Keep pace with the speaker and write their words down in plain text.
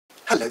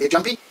Hello there,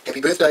 Jumpy. Happy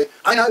birthday.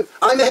 I know,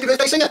 I'm the Happy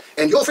Birthday Singer,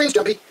 and your friends,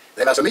 Jumpy.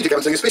 They've asked me to come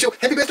and sing a special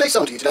Happy Birthday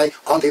song to you today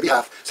on their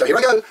behalf. So here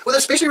I go with a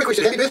specially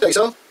requested Happy Birthday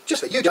song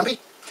just for you, Jumpy.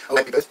 Oh,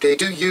 happy birthday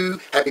to you,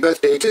 happy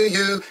birthday to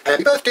you,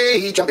 happy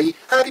birthday, Jumpy,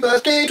 happy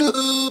birthday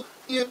to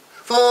you.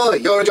 For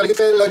you're a jolly good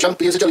fellow,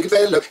 Jumpy is a jolly good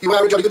fellow, you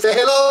are a jolly good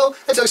fellow,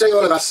 and so say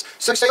all of us,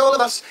 so say all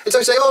of us, and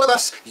so say all of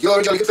us.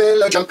 You're a jolly good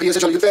fellow, Jumpy is a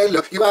jolly good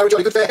fellow, you are a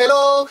jolly good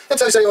fellow, and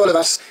so say all of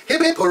us.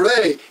 Hip hip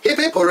hooray, hip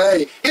hip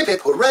hooray, hip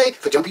hip hooray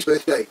for Jumpy's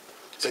birthday.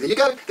 So there you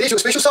go, there's your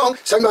special song,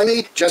 sung by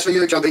me, just for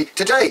you, Jumpy,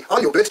 today,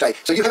 on your birthday.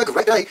 So you have a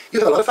great day, you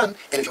have a lot of fun,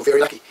 and if you're very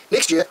lucky,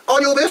 next year,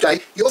 on your birthday,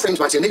 your friends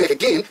might send me back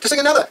again to sing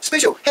another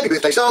special Happy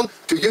Birthday song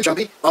to you,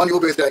 Jumpy, on your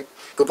birthday.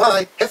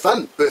 Goodbye, have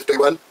fun, birthday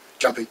one.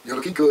 Jumpy, you're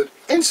looking good,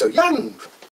 and so young.